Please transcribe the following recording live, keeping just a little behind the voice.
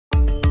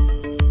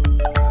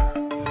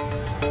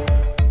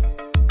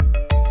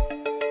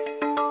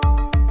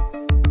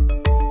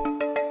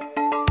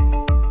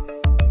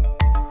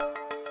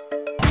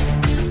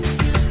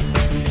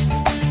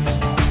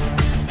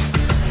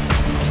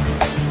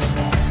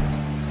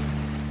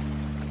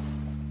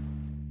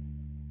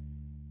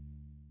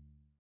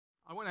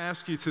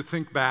ask you to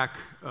think back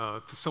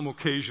to some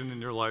occasion in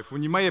your life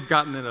when you may have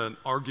gotten in an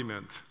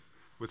argument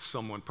with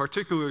someone,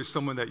 particularly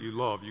someone that you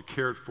love, you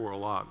cared for a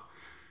lot,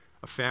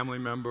 a family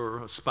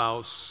member, a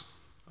spouse,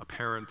 a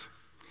parent,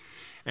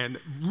 and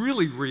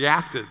really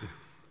reacted,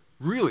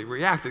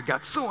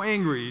 got so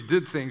angry, you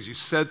did things, you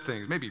said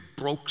things, maybe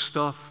broke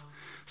stuff,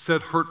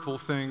 said hurtful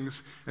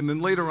things, and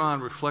then later on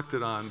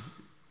reflected on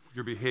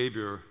your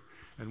behavior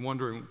and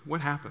wondering,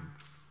 what happened?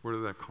 Where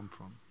did that come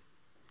from?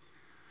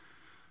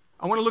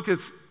 I want to look at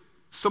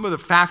some of the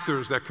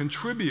factors that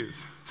contribute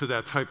to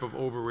that type of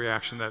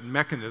overreaction, that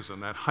mechanism,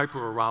 that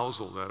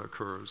hyperarousal that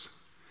occurs.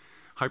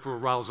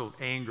 Hyperarousal,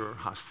 anger,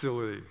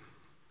 hostility.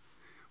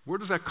 Where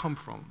does that come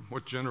from?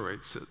 What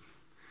generates it?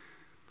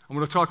 I'm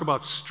going to talk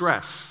about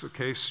stress,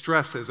 okay?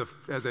 Stress as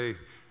a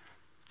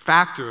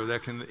factor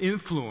that can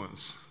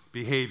influence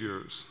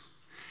behaviors.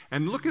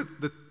 And look at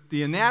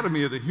the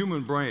anatomy of the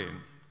human brain.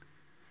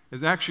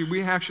 We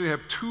actually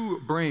have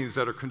two brains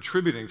that are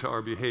contributing to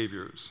our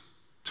behaviors.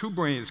 Two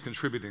brains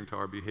contributing to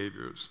our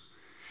behaviors.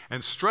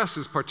 And stress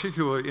is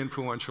particularly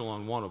influential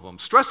on one of them.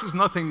 Stress is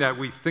nothing that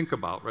we think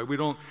about, right? We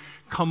don't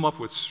come up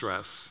with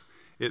stress.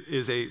 It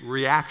is a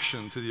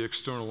reaction to the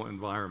external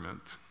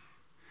environment.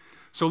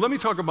 So let me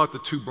talk about the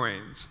two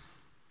brains.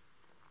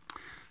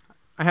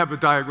 I have a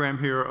diagram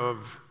here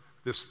of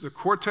the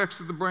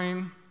cortex of the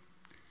brain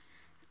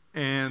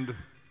and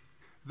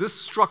this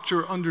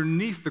structure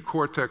underneath the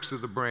cortex of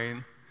the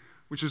brain,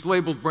 which is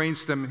labeled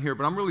brainstem in here,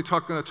 but I'm really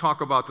going to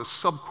talk about the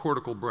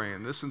subcortical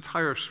brain, this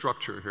entire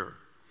structure here.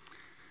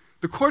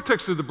 The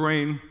cortex of the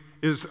brain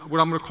is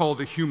what I'm going to call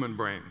the human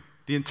brain,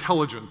 the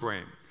intelligent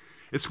brain.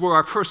 It's where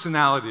our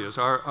personality is,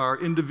 our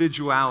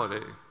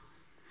individuality,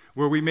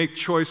 where we make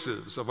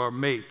choices of our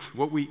mate,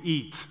 what we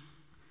eat,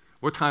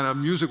 what kind of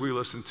music we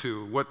listen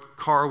to, what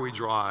car we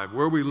drive,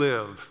 where we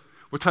live,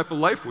 what type of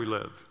life we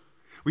live.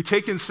 We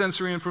take in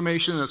sensory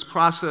information and it's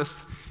processed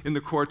in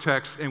the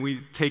cortex, and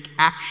we take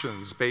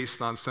actions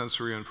based on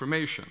sensory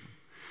information.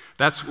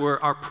 That's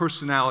where our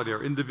personality,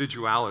 our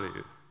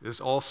individuality is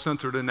all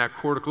centered in that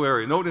cortical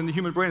area. Note in the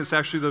human brain, it's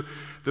actually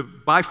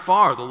by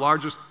far the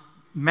largest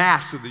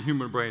mass of the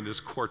human brain is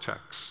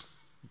cortex.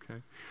 Okay?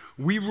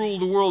 We rule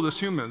the world as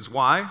humans.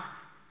 Why?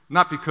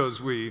 Not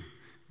because we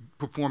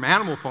perform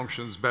animal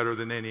functions better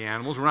than any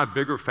animals. We're not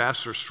bigger,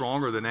 faster,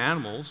 stronger than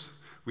animals.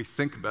 We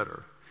think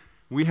better.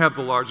 We have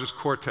the largest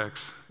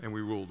cortex, and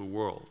we rule the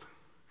world.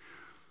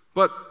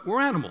 But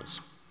we're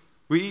animals.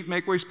 We eat,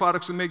 make waste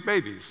products, and make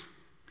babies.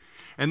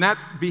 And that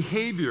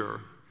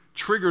behavior,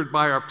 triggered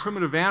by our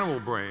primitive animal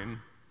brain,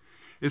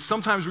 is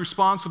sometimes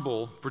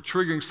responsible for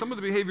triggering some of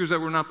the behaviors that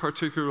we're not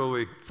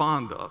particularly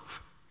fond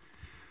of.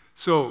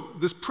 So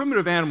this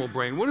primitive animal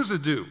brain, what does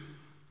it do?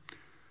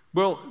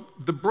 Well,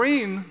 the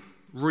brain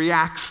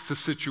reacts to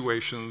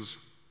situations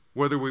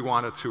whether we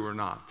want it to or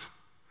not.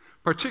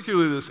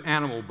 Particularly this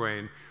animal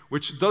brain,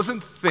 which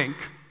doesn't think,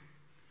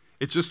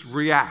 it just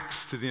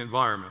reacts to the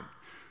environment.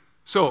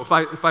 So if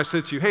I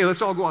said to you, hey,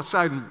 let's all go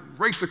outside and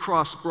race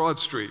across Broad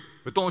Street,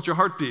 but don't let your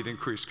heartbeat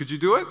increase, could you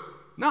do it?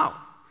 No.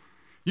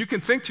 You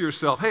can think to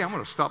yourself, hey, I'm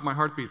going to stop my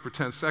heartbeat for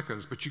 10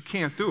 seconds, but you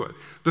can't do it.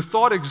 The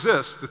thought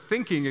exists, the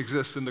thinking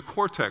exists in the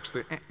cortex,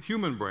 the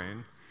human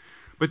brain,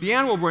 but the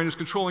animal brain is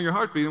controlling your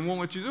heartbeat and won't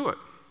let you do it.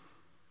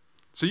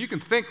 So you can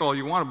think all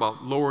you want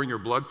about lowering your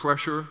blood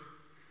pressure,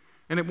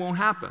 and it won't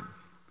happen.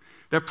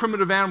 That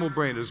primitive animal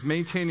brain is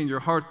maintaining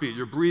your heartbeat,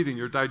 your breathing,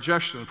 your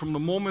digestion from the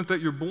moment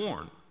that you're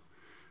born.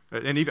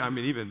 And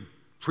even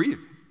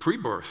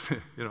pre-birth,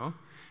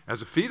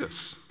 as a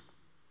fetus.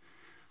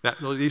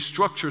 These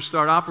structures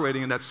start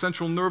operating in that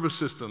central nervous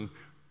system.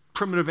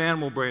 Primitive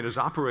animal brain is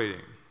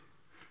operating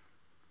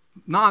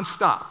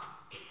nonstop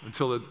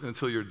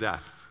until your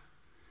death.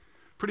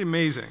 Pretty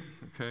amazing,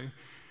 okay?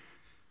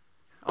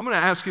 I'm going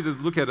to ask you to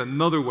look at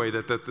another way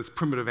that this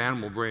primitive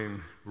animal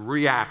brain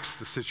reacts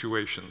to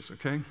situations,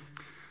 okay?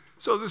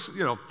 So this,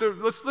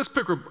 let's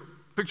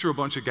picture a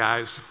bunch of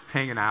guys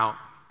hanging out,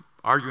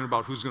 arguing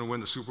about who's going to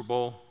win the Super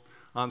Bowl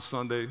on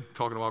Sunday,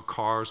 talking about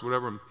cars,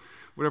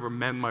 whatever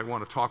men might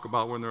want to talk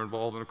about when they're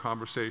involved in a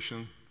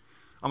conversation.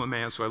 I'm a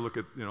man, so I look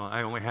at,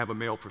 I only have a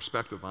male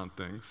perspective on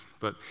things.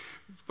 But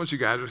a bunch of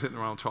guys are sitting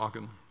around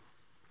talking.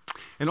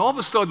 And all of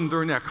a sudden,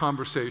 during that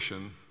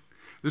conversation,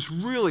 this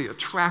really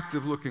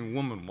attractive-looking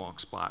woman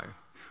walks by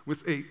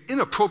with an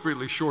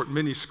inappropriately short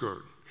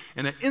miniskirt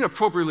and an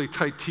inappropriately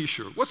tight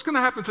T-shirt. What's going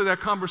to happen to that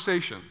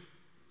conversation?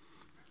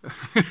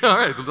 All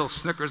right, the little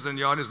snickers in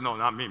the audience. No,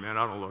 not me, man.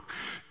 I don't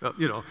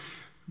look.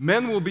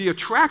 Men will be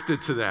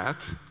attracted to that,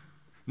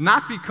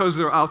 not because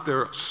they're out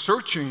there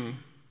searching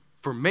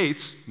for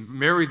mates.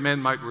 Married men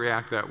might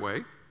react that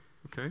way,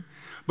 okay?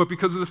 But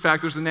because of the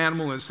fact there's an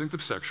animal instinct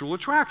of sexual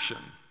attraction.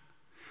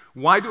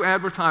 Why do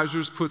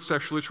advertisers put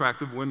sexually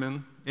attractive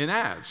women in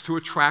ads? To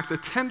attract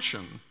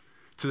attention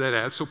to that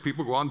ad so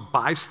people go out and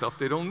buy stuff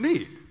they don't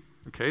need.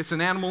 Okay, it's an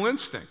animal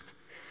instinct.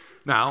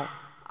 Now,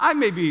 I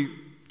may be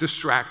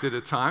distracted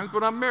at times,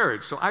 but I'm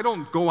married, so I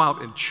don't go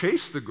out and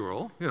chase the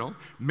girl.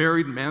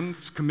 Married men,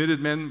 committed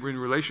men in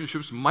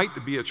relationships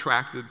might be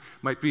attracted,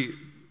 might be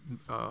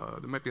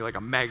there might be like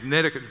a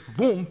magnetic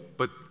boom,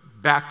 but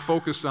back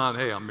focus on,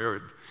 hey, I'm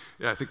married.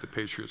 Yeah, I think the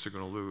Patriots are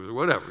going to lose, or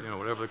whatever,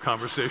 whatever the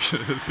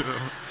conversation is,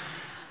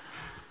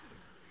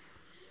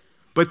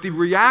 But the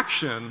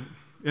reaction,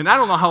 and I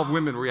don't know how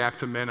women react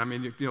to men. I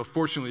mean,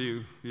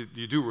 fortunately,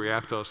 you do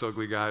react to us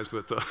ugly guys,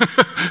 but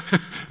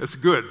it's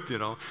good,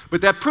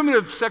 But that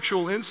primitive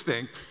sexual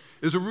instinct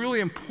is a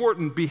really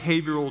important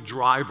behavioral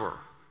driver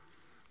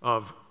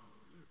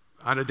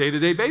on a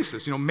day-to-day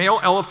basis. Male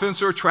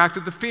elephants are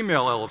attracted to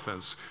female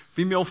elephants.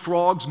 Female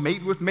frogs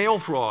mate with male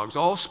frogs.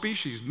 All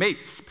species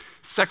mate.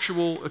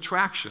 Sexual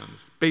attraction,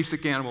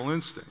 basic animal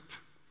instinct.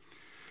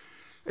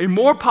 A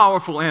more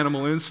powerful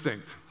animal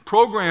instinct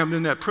programmed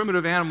in that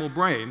primitive animal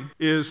brain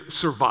is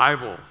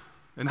survival.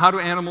 And how do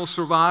animals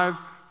survive?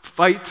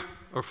 Fight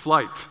or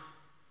flight.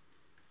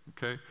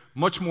 Okay?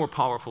 Much more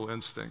powerful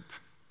instinct.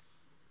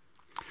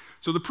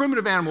 So the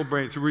primitive animal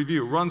brain, to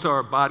review, runs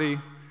our body,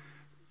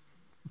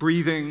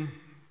 breathing,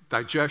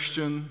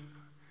 digestion,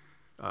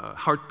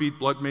 heartbeat,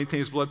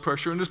 maintains blood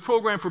pressure, and is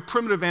programmed for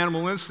primitive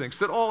animal instincts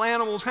that all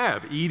animals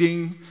have: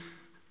 eating,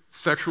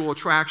 sexual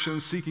attraction,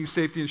 seeking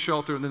safety and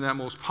shelter, and then that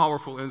most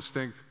powerful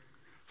instinct,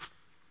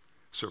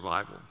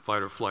 survival,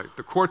 fight or flight.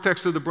 The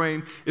cortex of the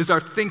brain is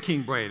our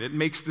thinking brain. It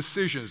makes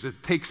decisions,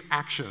 it takes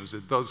actions,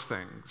 it does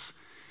things,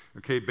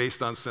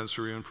 based on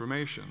sensory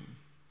information.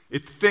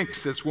 It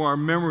thinks. That's where our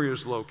memory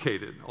is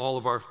located, all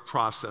of our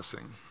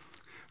processing.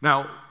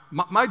 Now,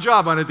 my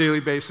job on a daily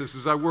basis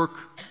is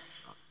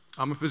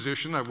I'm a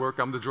physician.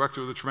 I'm the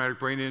director of the traumatic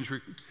brain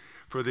injury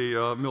for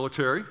the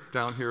military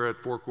down here at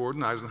Fort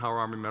Gordon, Eisenhower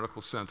Army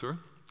Medical Center.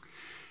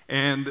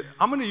 And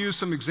I'm going to use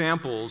some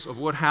examples of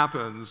what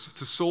happens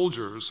to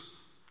soldiers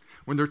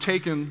when they're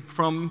taken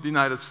from the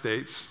United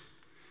States,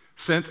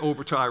 sent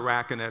over to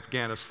Iraq and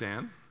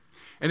Afghanistan,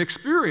 and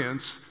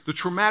experience the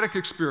traumatic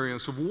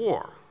experience of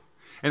war.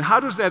 And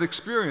how does that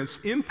experience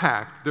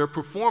impact their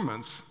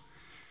performance?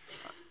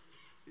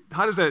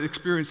 How does that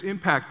experience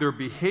impact their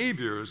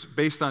behaviors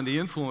based on the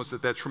influence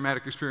that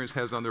traumatic experience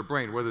has on their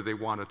brain, whether they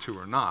want it to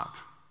or not?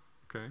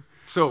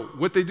 So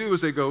what they do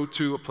is they go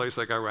to a place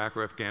like Iraq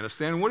or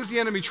Afghanistan, and what is the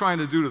enemy trying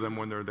to do to them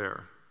when they're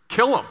there?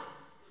 Kill them.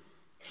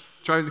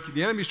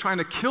 The enemy's trying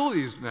to kill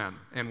these men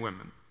and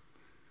women.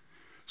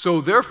 So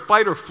their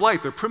fight or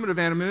flight, their primitive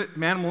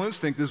animal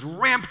instinct, is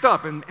ramped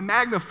up and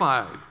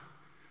magnified,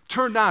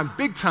 turned on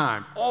big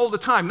time, all the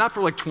time, not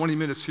for like 20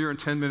 minutes here and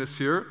 10 minutes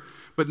here,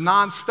 but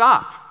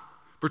nonstop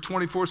for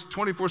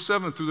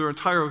 24/7 through their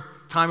entire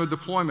time of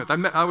deployment.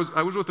 I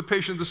was with a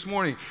patient this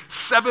morning,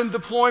 7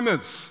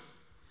 deployments.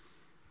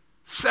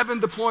 7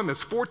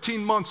 deployments,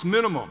 14 months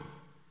minimum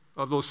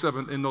in those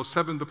 7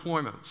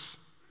 deployments.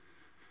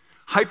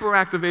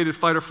 Hyperactivated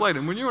fight or flight.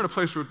 And when you're in a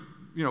place where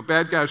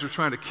bad guys are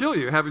trying to kill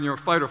you, having your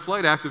fight or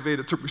flight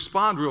activated to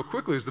respond real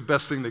quickly is the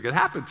best thing that could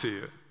happen to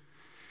you.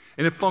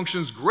 And it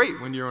functions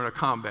great when you're in a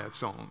combat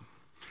zone.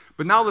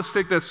 But now let's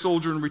take that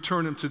soldier and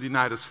return him to the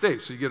United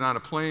States. So you get on a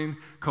plane,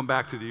 come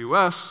back to the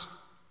US,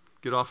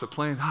 get off the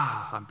plane,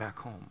 I'm back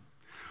home.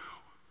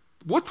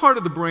 What part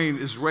of the brain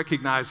is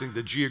recognizing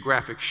the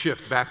geographic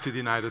shift back to the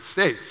United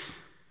States?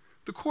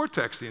 The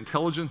cortex, the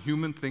intelligent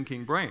human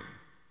thinking brain.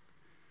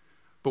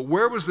 But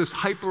where was this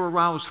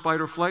hyper-aroused fight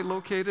or flight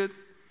located?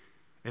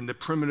 In the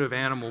primitive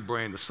animal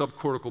brain, the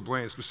subcortical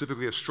brain,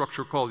 specifically a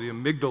structure called the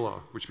amygdala,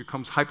 which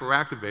becomes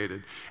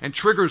hyperactivated and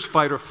triggers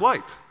fight or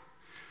flight.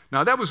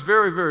 Now, that was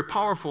very, very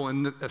powerful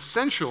and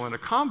essential in a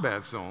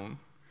combat zone,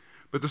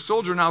 but the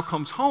soldier now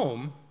comes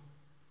home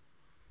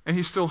and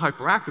he's still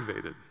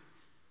hyperactivated.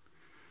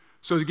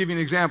 So to give you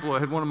an example, I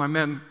had one of my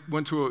men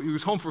he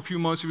was home for a few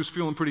months, he was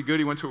feeling pretty good.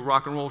 He went to a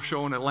rock and roll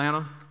show in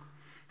Atlanta,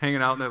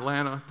 hanging out in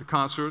Atlanta, the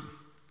concert,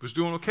 was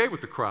doing okay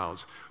with the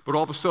crowds. But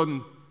all of a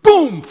sudden,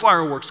 boom,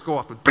 fireworks go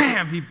off, and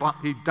bam,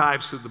 he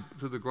dives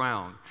to the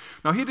ground.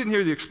 Now, he didn't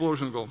hear the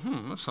explosion and go,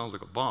 that sounds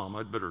like a bomb,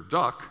 I'd better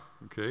duck,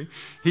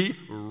 He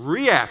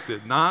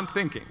reacted,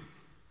 non-thinking.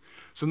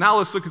 So now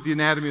let's look at the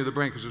anatomy of the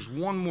brain, because there's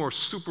one more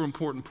super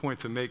important point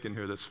to make in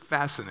here that's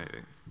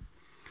fascinating.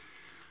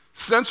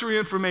 Sensory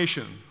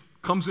information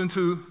comes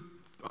into,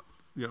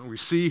 we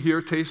see,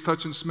 hear, taste,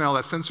 touch, and smell.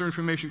 That sensory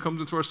information comes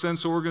into our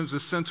sense organs,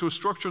 is sent to a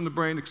structure in the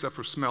brain, except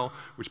for smell,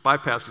 which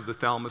bypasses the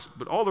thalamus,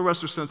 but all the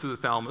rest are sent to the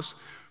thalamus,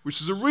 which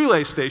is a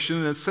relay station,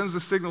 and it sends a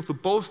signal to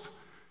both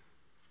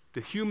the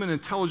human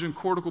intelligent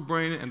cortical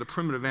brain and the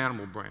primitive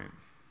animal brain.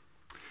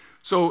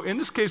 So in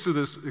this case of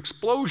this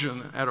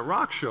explosion at a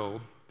rock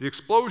show, the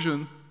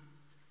explosion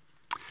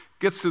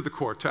gets to the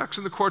cortex,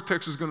 and the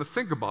cortex is going to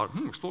think about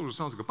it. Explosion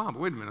sounds like a bomb,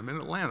 but wait a minute, I'm in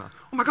Atlanta.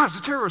 Oh my God, it's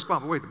a terrorist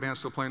bomb. But wait, the band's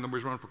still playing,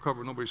 nobody's running for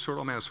cover, nobody's hurt.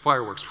 Oh man, it's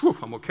fireworks. Whew,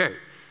 I'm okay.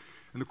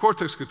 And the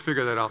cortex could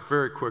figure that out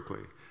very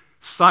quickly.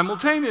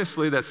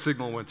 Simultaneously, that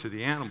signal went to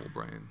the animal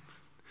brain.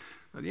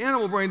 Now, the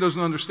animal brain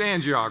doesn't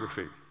understand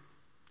geography.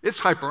 It's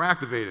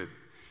hyperactivated.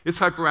 It's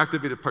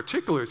hyperactivated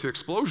particularly to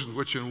explosions,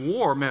 which in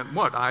war meant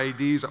what?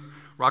 IEDs,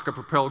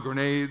 rocket-propelled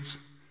grenades,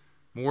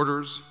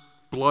 mortars,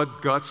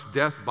 blood, guts,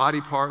 death, body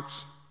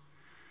parts.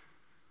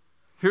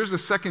 Here's the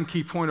second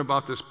key point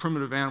about this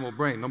primitive animal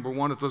brain. Number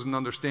one, it doesn't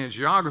understand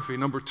geography.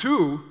 Number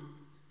two,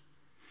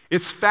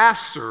 It's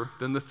faster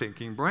than the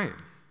thinking brain.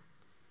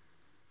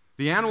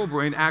 The animal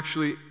brain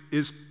actually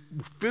is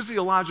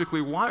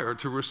physiologically wired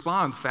to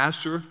respond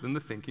faster than the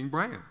thinking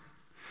brain.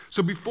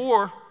 So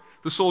before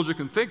the soldier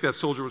can think that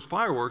soldier was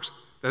fireworks,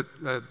 that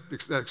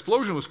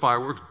explosion was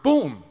fireworks,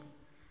 boom,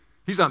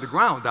 he's on the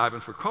ground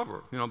diving for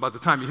cover. By the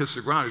time he hits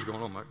the ground, he's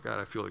going, oh my God,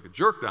 I feel like a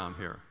jerk down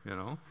here,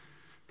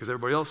 because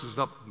everybody else is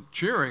up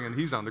cheering and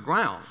he's on the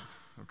ground,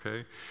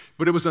 okay?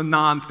 But it was a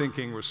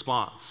non-thinking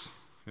response,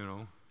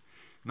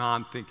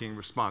 non-thinking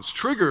response,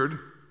 triggered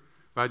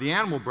by the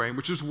animal brain,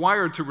 which is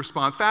wired to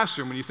respond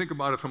faster. And when you think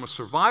about it from a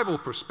survival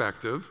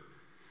perspective,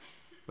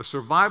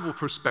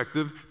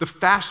 the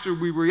faster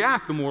we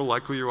react, the more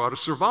likely you are to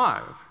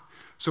survive.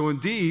 So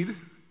indeed,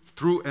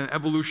 through an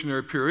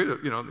evolutionary period,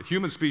 the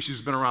human species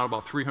has been around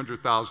about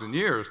 300,000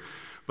 years,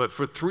 but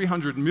for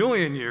 300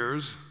 million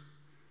years,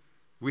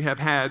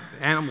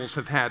 animals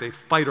have had a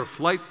fight or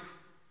flight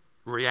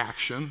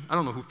reaction. I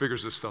don't know who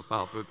figures this stuff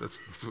out, but that's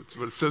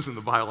what it says in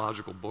the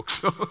biological books.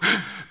 So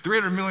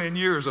 300 million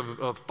years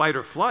of fight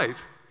or flight,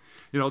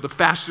 the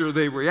faster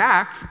they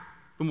react,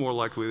 the more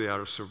likely they are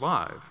to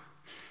survive.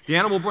 The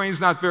animal brain's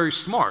not very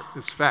smart.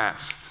 It's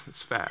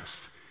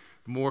fast.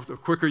 The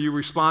quicker you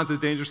respond to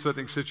dangerous,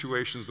 threatening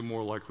situations, the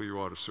more likely you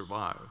are to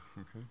survive.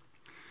 Okay?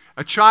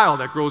 A child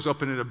that grows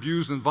up in an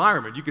abused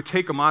environment, you could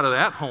take him out of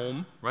that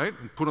home, right,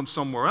 and put him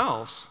somewhere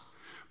else.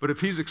 But if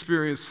he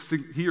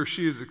or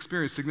she has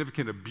experienced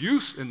significant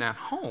abuse in that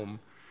home,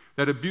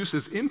 that abuse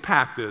has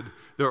impacted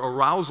their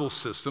arousal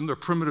system, their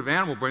primitive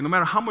animal brain. No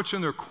matter how much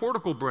in their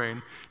cortical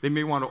brain they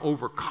may want to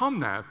overcome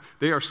that,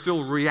 they are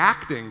still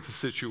reacting to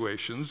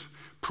situations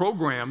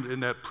programmed in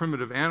that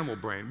primitive animal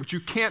brain, which you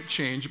can't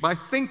change by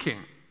thinking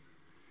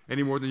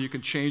any more than you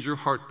can change your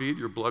heartbeat,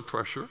 your blood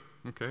pressure,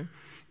 okay?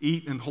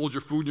 Eat and hold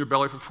your food in your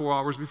belly for 4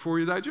 hours before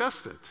you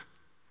digest it,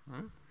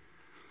 right?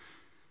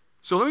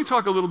 So let me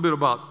talk a little bit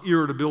about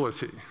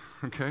irritability,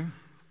 okay?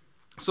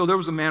 So there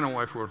was a man and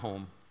wife who were at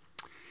home,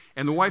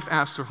 and the wife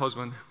asked her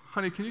husband,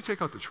 honey, can you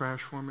take out the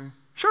trash for me?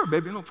 Sure,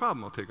 baby, no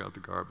problem, I'll take out the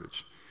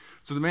garbage.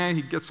 So the man,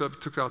 he gets up,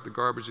 took out the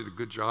garbage, did a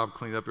good job,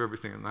 cleaned up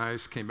everything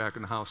nice, came back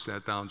in the house,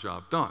 sat down,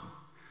 job done.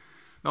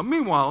 Now,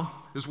 meanwhile,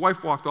 his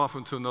wife walked off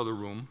into another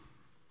room,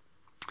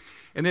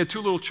 and they had 2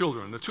 little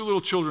children. The 2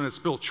 little children had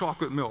spilled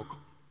chocolate milk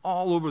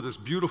all over this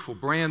beautiful,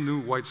 brand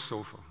new white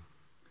sofa.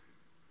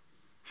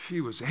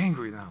 She was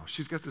angry now.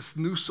 She's got this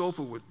new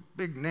sofa with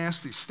big,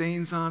 nasty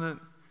stains on it.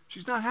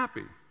 She's not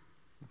happy,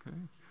 okay?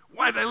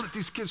 Why did I let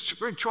these kids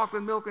drink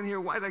chocolate milk in here?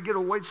 Why did I get a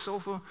white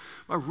sofa?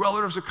 My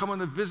relatives are coming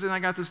to visit, and I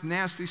got this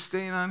nasty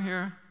stain on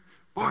here.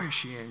 Boy, is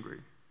she angry.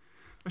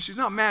 But she's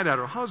not mad at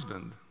her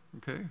husband,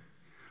 okay?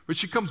 But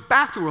she comes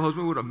back to her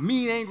husband with a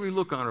mean, angry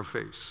look on her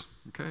face,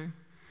 okay?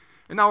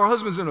 And now her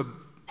husband's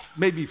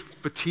maybe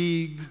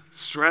fatigued,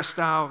 stressed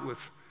out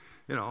with,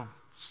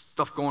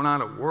 stuff going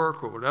on at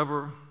work or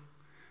whatever.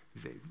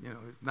 He's,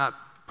 not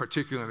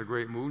particularly in a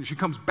great mood. And she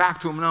comes back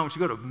to him now, and she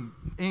got an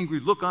angry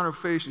look on her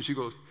face, and she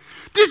goes,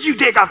 did you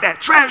take out that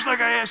trash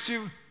like I asked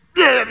you?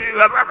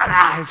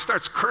 And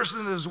starts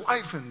cursing at his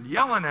wife and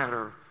yelling at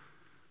her.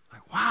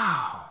 Like,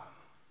 wow,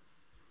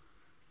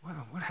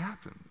 what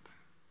happened?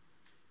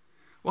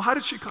 Well, how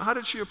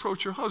did she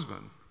approach her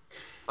husband?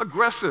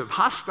 Aggressive,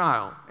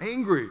 hostile,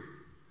 angry.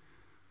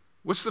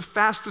 What's the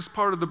fastest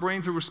part of the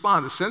brain to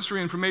respond? The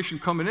sensory information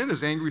coming in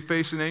is angry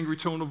face and angry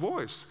tone of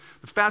voice.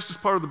 The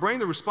fastest part of the brain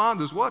to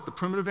respond is what? The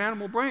primitive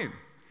animal brain.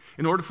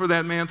 In order for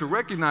that man to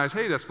recognize,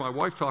 hey, that's my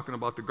wife talking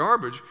about the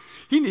garbage,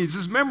 he needs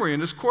his memory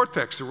and his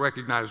cortex to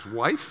recognize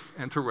wife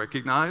and to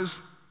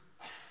recognize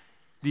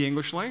the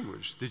English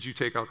language. Did you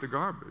take out the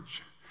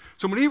garbage?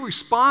 So when he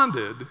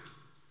responded,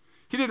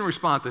 he didn't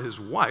respond to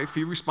his wife.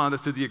 He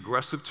responded to the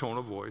aggressive tone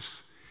of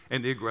voice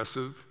and the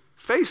aggressive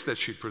face that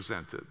she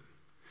presented.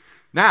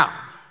 Now,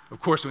 of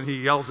course, when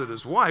he yells at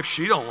his wife,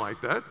 she don't like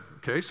that,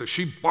 okay? So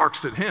she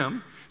barks at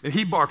him, and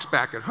he barks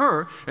back at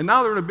her, and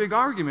now they're in a big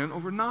argument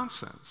over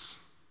nonsense.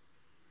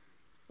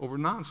 Over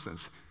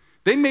nonsense.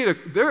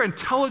 Their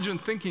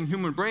intelligent thinking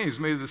human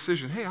brains made a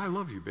decision, hey, I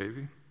love you,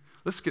 baby.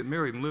 Let's get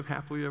married and live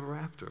happily ever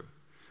after.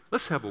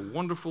 Let's have a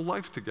wonderful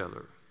life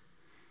together.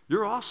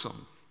 You're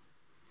awesome.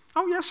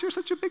 Oh, yes, you're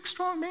such a big,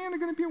 strong man. You're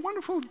going to be a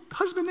wonderful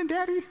husband and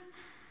daddy.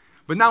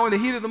 But now in the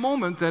heat of the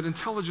moment, that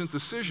intelligent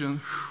decision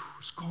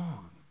is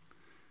gone.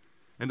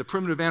 And the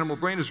primitive animal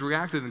brain has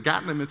reacted and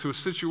gotten them into a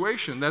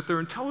situation that their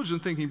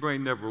intelligent thinking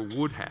brain never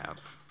would have.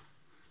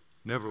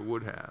 Never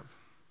would have.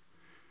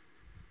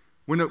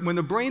 When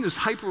the brain is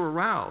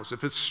hyper-aroused,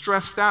 if it's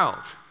stressed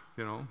out,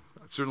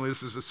 certainly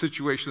this is a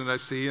situation that I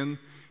see in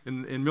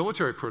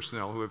military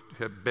personnel who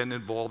have been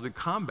involved in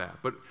combat.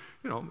 But,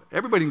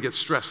 everybody can get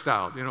stressed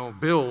out,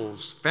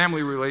 bills,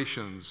 family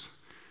relations,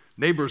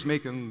 neighbors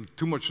making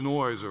too much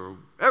noise or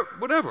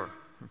whatever,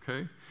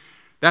 okay?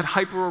 That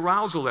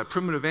hyperarousal, that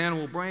primitive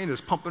animal brain is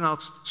pumping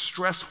out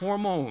stress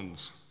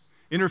hormones,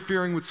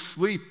 interfering with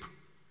sleep,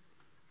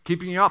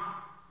 keeping you up,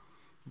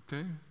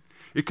 okay?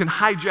 It can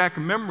hijack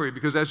memory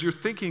because as you're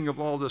thinking of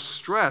all the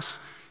stress,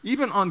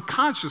 even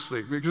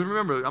unconsciously, because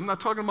remember, I'm not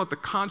talking about the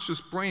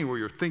conscious brain where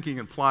you're thinking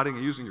and plotting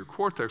and using your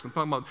cortex. I'm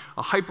talking about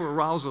a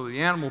hyperarousal of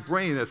the animal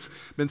brain that's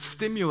been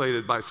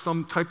stimulated by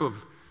some type of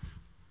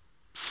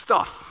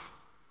stuff.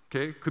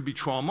 Okay? Could be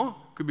trauma,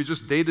 could be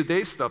just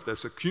day-to-day stuff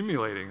that's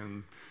accumulating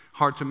and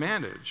hard to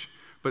manage.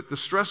 But the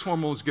stress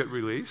hormones get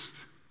released.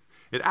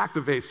 It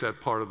activates that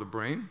part of the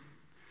brain.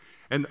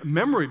 And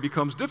memory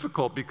becomes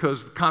difficult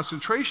because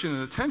concentration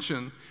and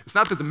attention, it's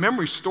not that the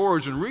memory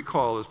storage and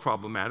recall is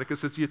problematic,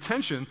 it's that the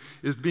attention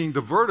is being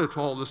diverted to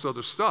all this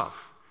other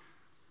stuff.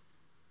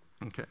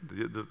 Okay,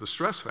 the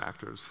stress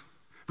factors.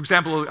 For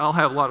example, I'll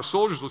have a lot of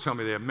soldiers will tell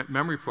me they have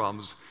memory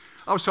problems.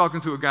 I was talking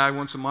to a guy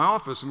once in my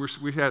office, and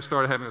we had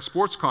started having a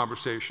sports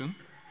conversation,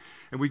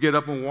 and we get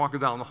up and walk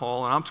down the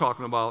hall, and I'm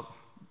talking about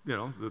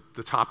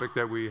the topic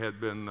that we had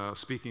been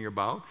speaking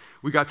about.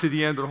 We got to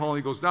the end of the hall, and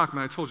he goes, "Doc,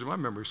 man, I told you my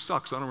memory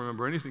sucks. I don't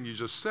remember anything you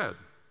just said."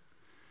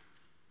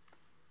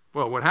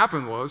 Well, what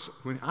happened was,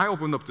 when I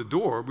opened up the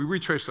door, we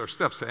retraced our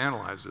steps to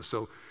analyze this.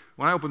 So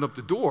when I opened up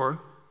the door,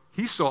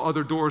 he saw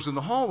other doors in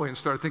the hallway and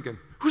started thinking,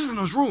 who's in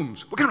those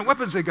rooms? What kind of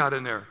weapons they got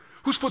in there?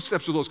 Whose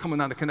footsteps are those coming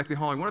down the connecting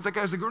hallway? What if that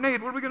guy's a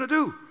grenade? What are we going to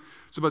do?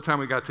 So by the time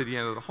we got to the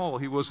end of the hall,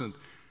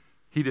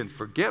 he didn't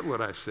forget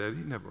what I said.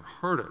 He never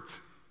heard it,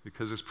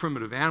 because his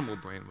primitive animal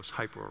brain was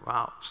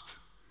hyper-aroused.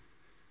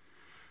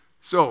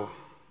 So,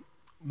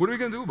 what are we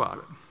going to do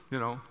about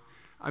it?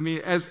 I mean,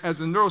 as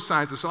a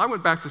neuroscientist, so I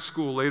went back to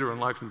school later in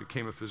life and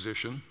became a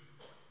physician,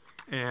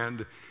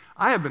 and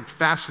I have been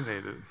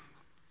fascinated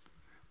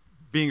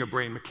being a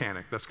brain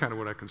mechanic. That's kind of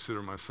what I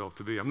consider myself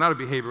to be. I'm not a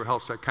behavioral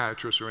health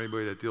psychiatrist or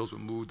anybody that deals with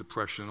mood,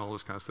 depression, all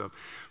this kind of stuff.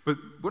 But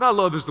what I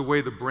love is the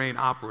way the brain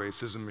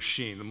operates as a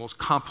machine, the most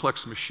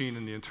complex machine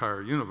in the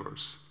entire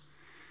universe.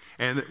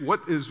 And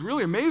what is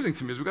really amazing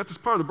to me is we've got this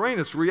part of the brain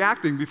that's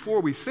reacting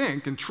before we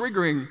think and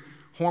triggering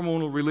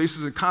hormonal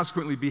releases and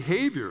consequently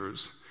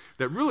behaviors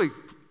that really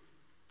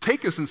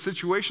take us in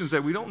situations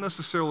that we don't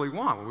necessarily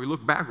want. When we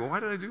look back, well, why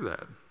did I do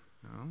that?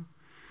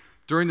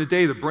 During the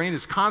day, the brain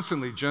is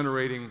constantly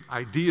generating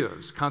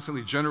ideas,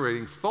 constantly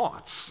generating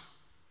thoughts.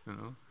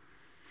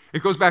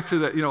 It goes back to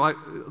that, I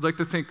like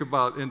to think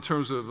about in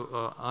terms of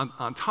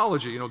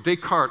ontology.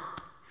 Descartes,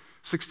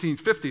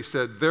 1650,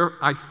 said,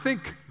 I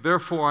think,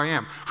 therefore I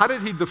am. How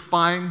did he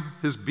define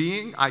his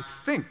being? I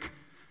think,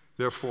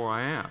 therefore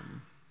I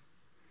am.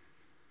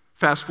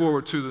 Fast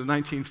forward to the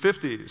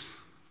 1950s,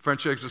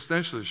 French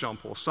existentialist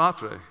Jean-Paul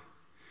Sartre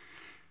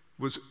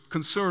was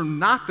concerned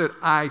not that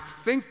I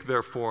think,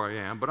 therefore I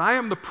am, but I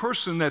am the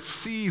person that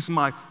sees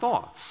my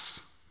thoughts.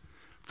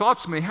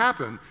 Thoughts may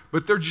happen,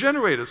 but they're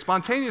generated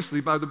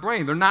spontaneously by the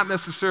brain. They're not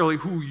necessarily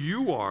who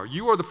you are.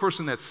 You are the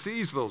person that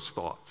sees those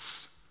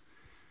thoughts.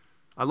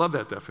 I love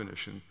that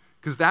definition,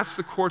 because that's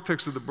the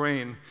cortex of the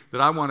brain that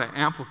I want to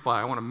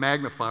amplify, I want to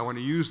magnify, I want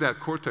to use that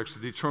cortex to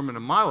determine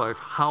in my life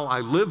how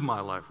I live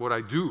my life, what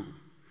I do.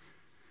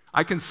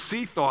 I can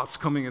see thoughts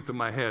coming into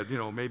my head,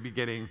 maybe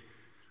getting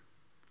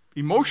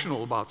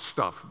emotional about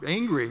stuff,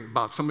 angry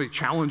about somebody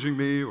challenging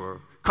me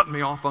or cutting me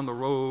off on the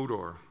road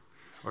or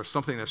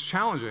something that's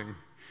challenging.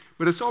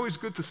 But it's always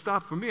good to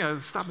stop. For me, I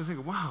stop and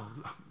think, wow,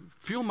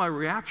 feel my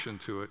reaction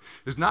to it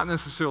is not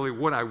necessarily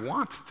what I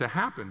want to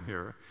happen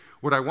here.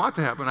 What I want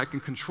to happen, I can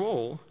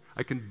control,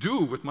 I can do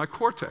with my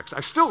cortex.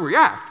 I still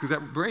react, because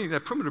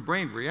that primitive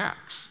brain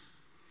reacts.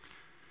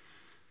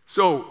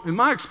 So, in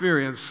my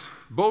experience,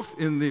 both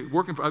in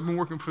I've been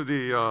working for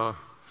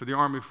the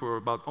Army for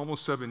about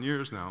almost 7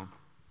 years now,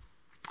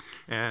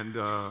 and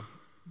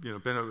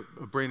been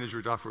a brain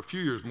injury doc for a few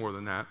years more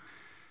than that.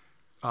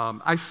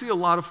 I see a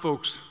lot of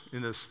folks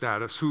in this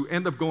status who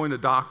end up going to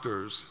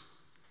doctors,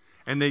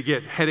 and they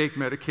get headache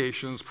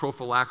medications,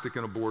 prophylactic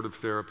and abortive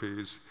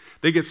therapies.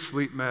 They get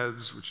sleep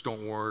meds, which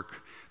don't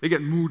work. They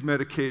get mood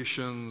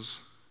medications.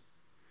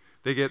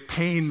 They get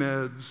pain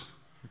meds,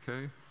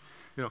 okay?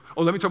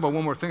 Oh, let me talk about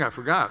one more thing I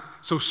forgot.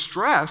 So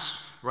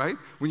stress, right?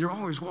 When you're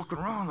always walking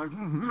around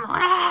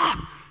like,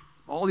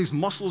 all these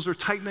muscles are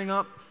tightening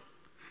up.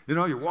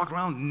 You're walking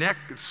around, neck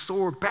is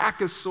sore,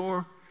 back is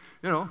sore.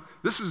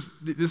 This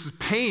is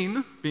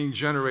pain being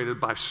generated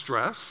by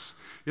stress.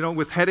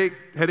 With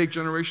headache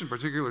generation,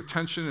 particular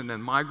tension, and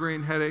then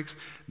migraine headaches,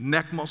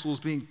 neck muscles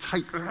being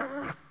tight,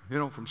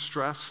 from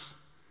stress.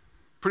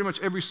 Pretty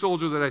much every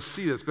soldier that I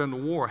see that's been to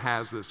war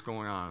has this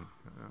going on.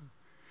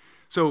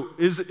 So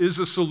is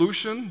the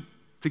solution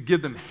to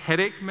give them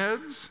headache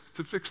meds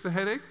to fix the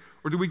headache?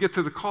 Or do we get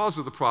to the cause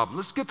of the problem?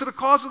 Let's get to the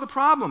cause of the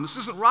problem. This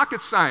isn't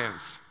rocket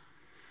science.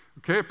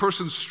 Okay, a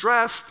person's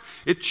stressed,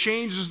 it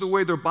changes the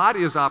way their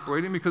body is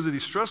operating because of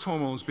these stress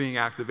hormones being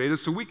activated,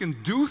 so we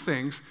can do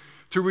things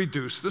to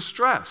reduce the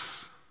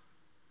stress.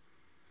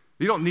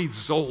 You don't need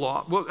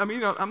Zoloft. Well,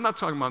 I'm not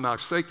talking about now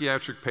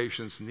psychiatric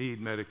patients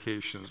need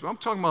medications, but I'm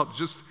talking about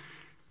just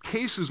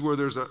cases where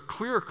there's a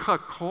clear-cut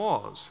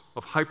cause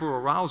of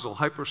hyperarousal,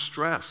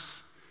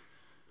 hyperstress,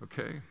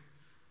 okay?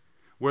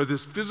 Where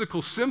these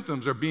physical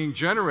symptoms are being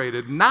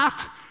generated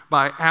not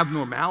by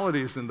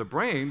abnormalities in the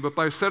brain, but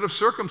by a set of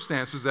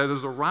circumstances that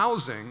is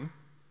arousing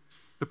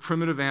the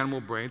primitive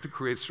animal brain to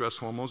create stress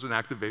hormones and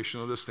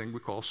activation of this thing we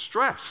call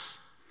stress.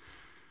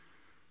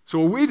 So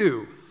what we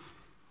do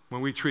when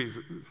we treat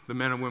the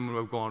men and women who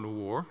have gone to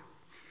war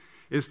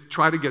is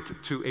try to get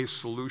to a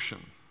solution,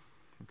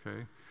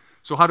 okay?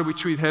 So how do we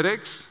treat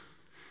headaches?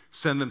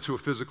 Send them to a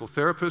physical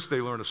therapist. They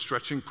learn a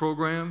stretching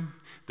program.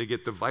 They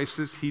get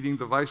devices, heating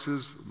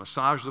devices,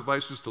 massage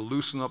devices to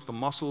loosen up the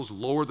muscles,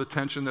 lower the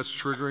tension that's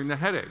triggering the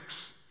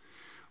headaches.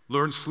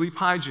 Learn sleep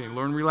hygiene,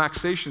 learn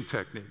relaxation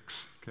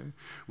techniques, okay?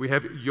 We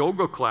have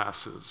yoga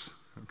classes,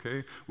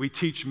 okay? We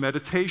teach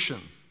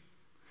meditation.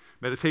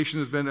 Meditation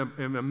has been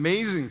an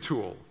amazing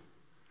tool.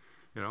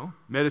 You know,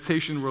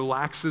 meditation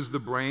relaxes the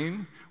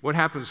brain. What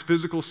happens?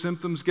 Physical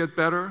symptoms get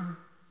better.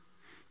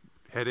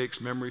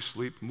 Headaches, memory,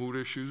 sleep, mood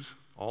issues,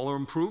 all are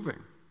improving.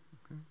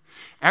 Okay?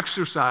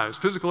 Exercise,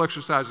 physical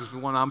exercise is the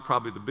one I'm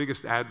probably the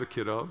biggest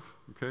advocate of.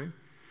 Okay?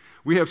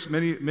 We have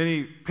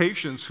many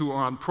patients who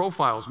are on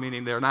profiles,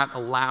 meaning they're not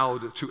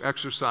allowed to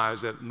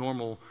exercise at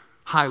normal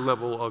high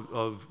level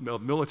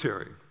of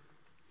military.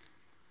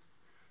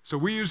 So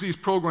we use these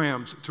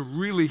programs to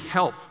really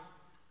help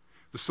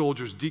the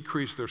soldiers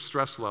decrease their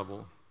stress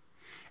level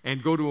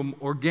and go to an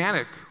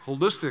organic,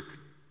 holistic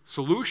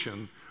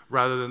solution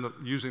rather than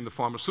using the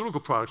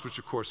pharmaceutical products, which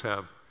of course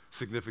have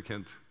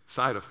significant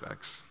side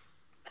effects.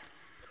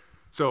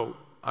 So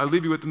I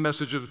leave you with the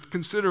message of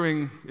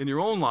considering in your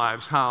own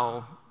lives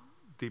how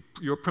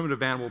your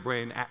primitive animal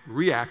brain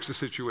reacts to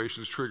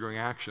situations triggering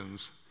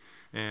actions,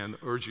 and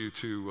urge you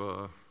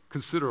to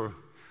consider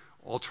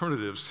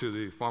alternatives to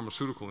the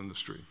pharmaceutical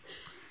industry.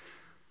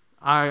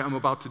 I am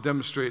about to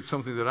demonstrate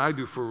something that I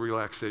do for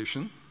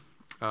relaxation.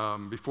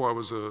 Before I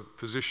was a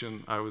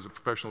physician, I was a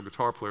professional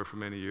guitar player for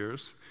many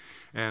years,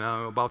 and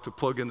I'm about to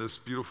plug in this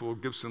beautiful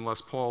Gibson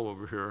Les Paul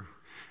over here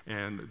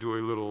and do a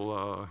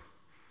little,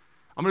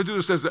 I'm going to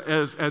do this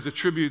as a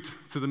tribute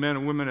to the men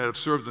and women that have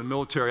served in the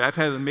military. I've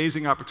had an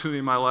amazing opportunity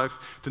in my life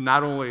to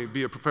not only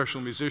be a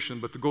professional musician,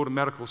 but to go to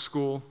medical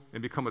school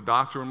and become a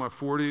doctor in my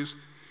 40s.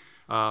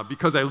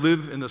 Because I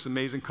live in this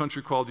amazing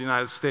country called the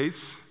United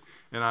States,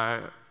 and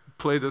I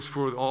play this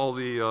for all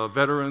the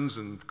veterans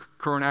and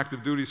current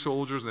active duty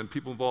soldiers and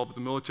people involved with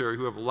the military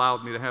who have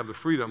allowed me to have the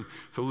freedom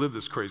to live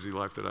this crazy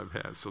life that I've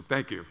had. So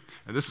thank you.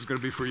 And this is going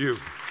to be for you.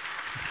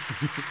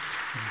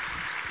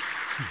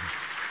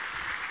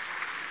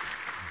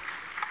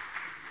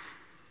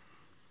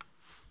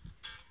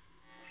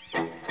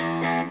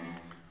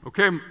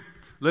 Okay,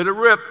 let it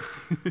rip.